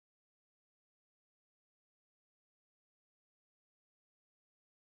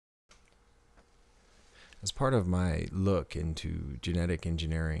As part of my look into genetic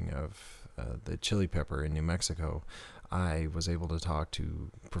engineering of the chili pepper in New Mexico, I was able to talk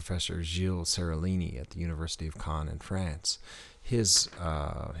to Professor Gil Seralini at the University of Caen in France. He's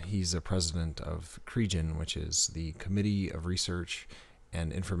a president of CREGEN, which is the Committee of Research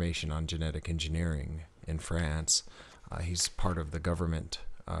and Information on Genetic Engineering in France. He's part of the government,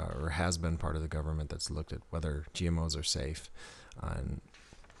 or has been part of the government, that's looked at whether GMOs are safe. And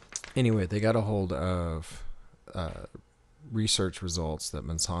anyway, they got a hold of research results that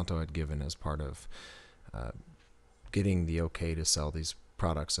Monsanto had given as part of getting the okay to sell these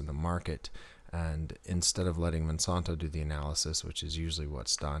products in the market. And instead of letting Monsanto do the analysis, which is usually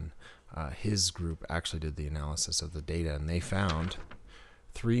what's done, his group actually did the analysis of the data, and they found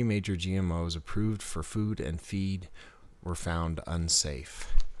 3 major GMOs approved for food and feed were found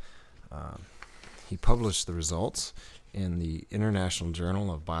unsafe. He published the results in the International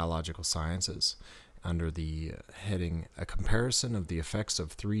Journal of Biological Sciences under the heading, A Comparison of the Effects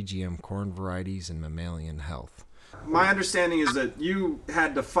of 3 GM Corn Varieties in Mammalian Health. My understanding is that you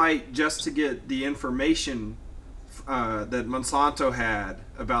had to fight just to get the information that Monsanto had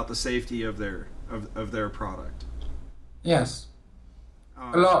about the safety of their product. Yes,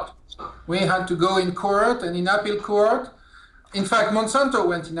 a lot. We had to go in court and in appeal court. In fact, Monsanto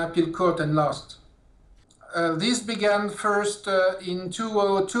went in appeal court and lost. This began first in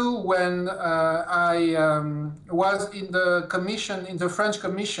 2002 when I was in the commission, in the French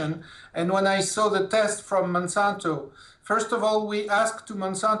commission, and when I saw the test from Monsanto. First of all, we asked to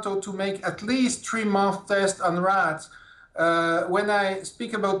Monsanto to make at least 3-month test on rats. When I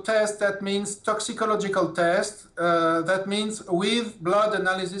speak about test, that means toxicological test. That means with blood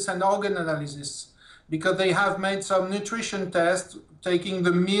analysis and organ analysis, because they have made some nutrition tests, taking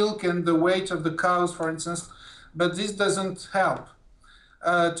the milk and the weight of the cows, for instance, but this doesn't help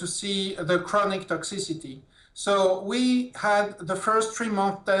to see the chronic toxicity. So we had the first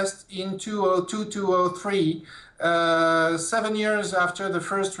 3-month test in 2002, 2003, 7 years after the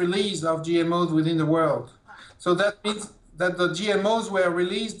first release of GMOs within the world. So that means that the GMOs were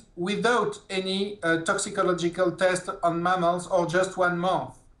released without any toxicological test on mammals, or just 1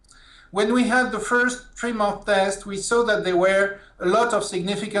 month. When we had the first 3-month test, we saw that there were a lot of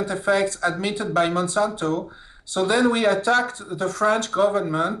significant effects admitted by Monsanto. So then we attacked the French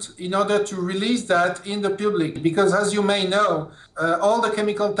government in order to release that in the public. Because as you may know, all the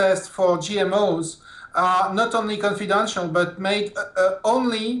chemical tests for GMOs are not only confidential, but made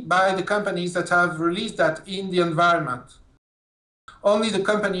only by the companies that have released that in the environment. Only the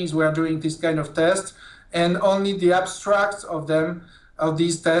companies were doing this kind of test, and only the abstracts of them, of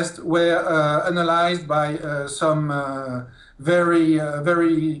these tests, were analyzed by some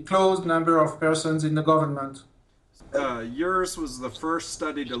very close number of persons in the government. Yours was the first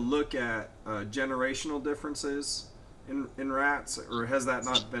study to look at generational differences in rats, or has that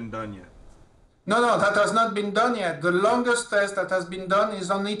not been done yet? No, that has not been done yet. The longest test that has been done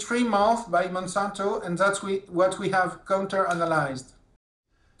is only 3 months by Monsanto, and that's what we have counter-analyzed.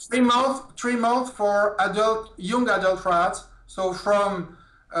 3 months for young adult rats, so from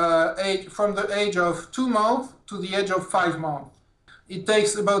the age of 2 months to the age of 5 months. It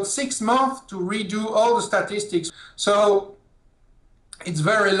takes about 6 months to redo all the statistics. So it's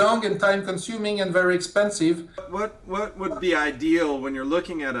very long and time-consuming and very expensive. What would be ideal when you're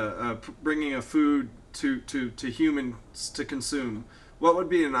looking at bringing a food to humans to consume? What would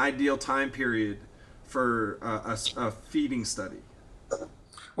be an ideal time period for a feeding study?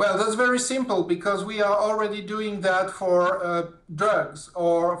 Well, that's very simple, because we are already doing that for drugs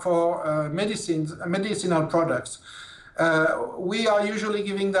or for medicinal products. We are usually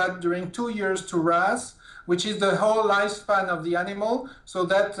giving that during 2 years to rats, which is the whole lifespan of the animal. So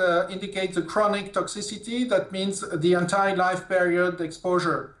that indicates a chronic toxicity. That means the entire life period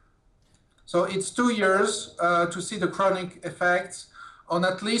exposure. So it's 2 years to see the chronic effects on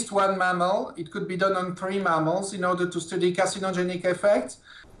at least 1 mammal. It could be done on 3 mammals in order to study carcinogenic effects.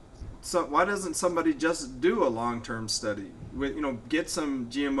 So why doesn't somebody just do a long-term study with, get some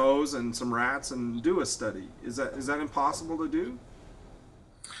GMOs and some rats and do a study? Is that impossible to do?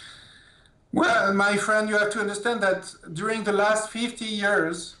 Well, my friend, you have to understand that during the last 50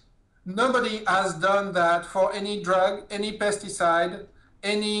 years, nobody has done that for any drug, any pesticide,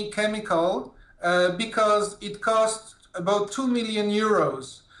 any chemical, because it costs about 2 million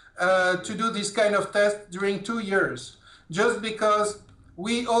euros to do this kind of test during 2 years, just because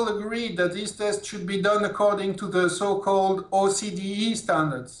we all agreed that these tests should be done according to the so-called OCDE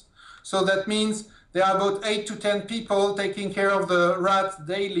standards. So that means there are about 8 to 10 people taking care of the rats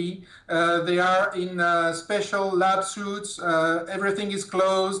daily. They are in special lab suits. Everything is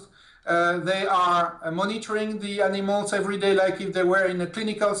closed. They are monitoring the animals every day, like if they were in a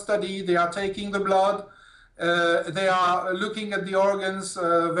clinical study. They are taking the blood. They are looking at the organs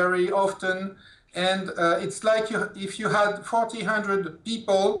very often. And it's like if you had 400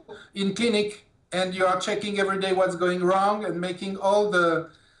 people in clinic and you are checking every day what's going wrong and making all the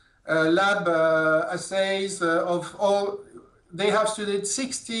lab assays of all. They have studied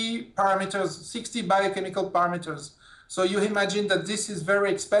 60 parameters, 60 biochemical parameters. So you imagine that this is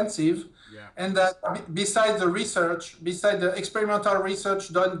very expensive, yeah. And that besides the research, besides the experimental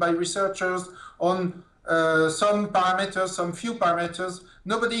research done by researchers on some parameters, some few parameters,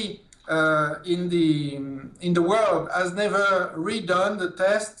 nobody in the world has never redone the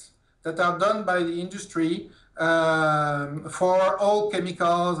tests that are done by the industry for all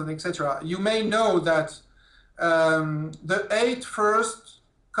chemicals and etc. You may know that the 8 first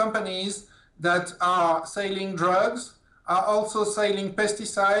companies that are selling drugs are also selling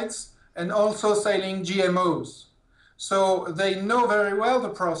pesticides and also selling GMOs. So they know very well the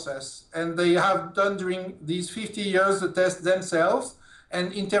process, and they have done during these 50 years the test themselves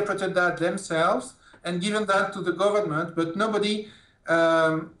and interpreted that themselves and given that to the government, but nobody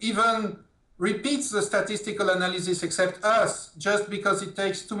even repeats the statistical analysis except us, just because it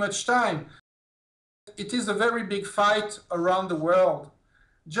takes too much time. It is a very big fight around the world,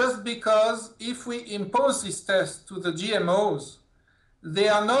 just because if we impose this test to the GMOs, they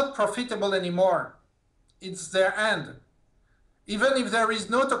are not profitable anymore. It's their end. Even if there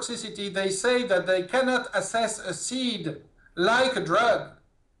is no toxicity, they say that they cannot assess a seed like a drug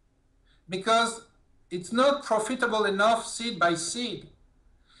because it's not profitable enough seed by seed.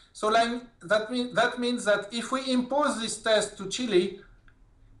 So like, that means that if we impose this test to Chile,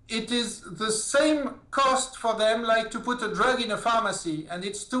 it is the same cost for them like to put a drug in a pharmacy, and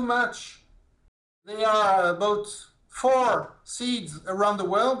it's too much. There are about 4 seeds around the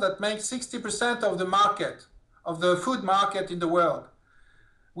world that make 60% of the market, of the food market in the world,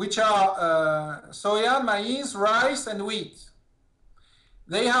 which are soya, maize, rice, and wheat.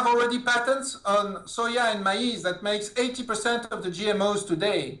 They have already patents on soya and maize that makes 80% of the GMOs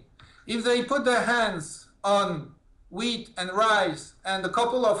today. If they put their hands on wheat and rice and a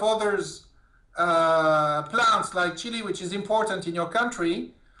couple of others plants like chili, which is important in your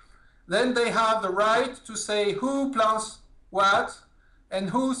country, then they have the right to say who plants what and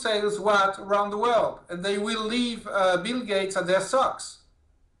who sells what around the world. And they will leave Bill Gates at their socks,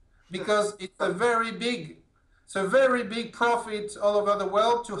 because it's a very big profit all over the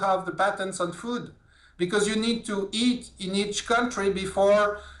world to have the patents on food, because you need to eat in each country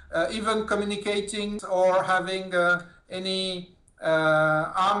before even communicating or having any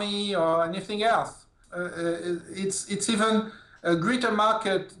army or anything else. It's even a greater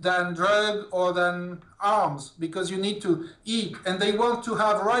market than drug or than arms, because you need to eat, and they want to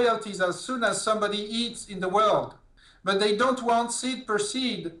have royalties as soon as somebody eats in the world. But they don't want seed per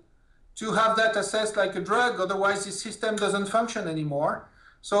seed to have that assessed like a drug, otherwise the system doesn't function anymore.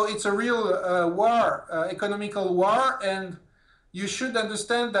 So it's a real war, economical war, and you should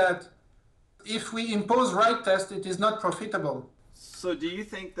understand that if we impose right test, it is not profitable. So do you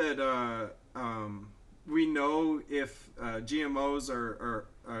think that we know if GMOs are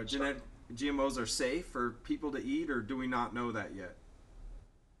genetic GMOs are safe for people to eat, or do we not know that yet?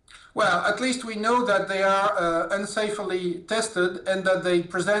 Well, at least we know that they are unsafely tested and that they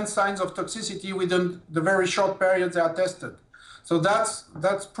present signs of toxicity within the very short period they are tested. So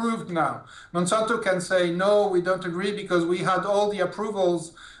that's proved now. Monsanto can say, no, we don't agree because we had all the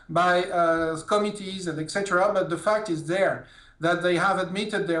approvals by committees and etc. But the fact is there that they have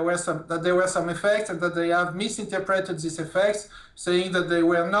admitted there were some effects, and that they have misinterpreted these effects, saying that they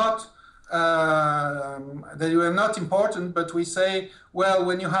were not important. But we say, well,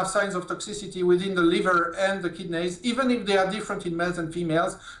 when you have signs of toxicity within the liver and the kidneys, even if they are different in males and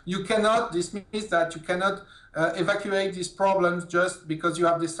females, you cannot dismiss that. You cannot evacuate these problems just because you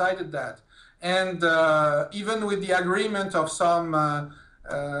have decided that. And even with the agreement of some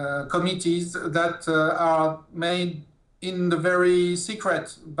committees that are made in the very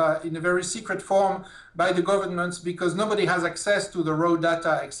secret, in a very secret form by the governments, because nobody has access to the raw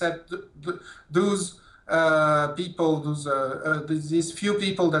data except those people, these few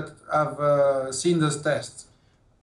people that have seen those tests.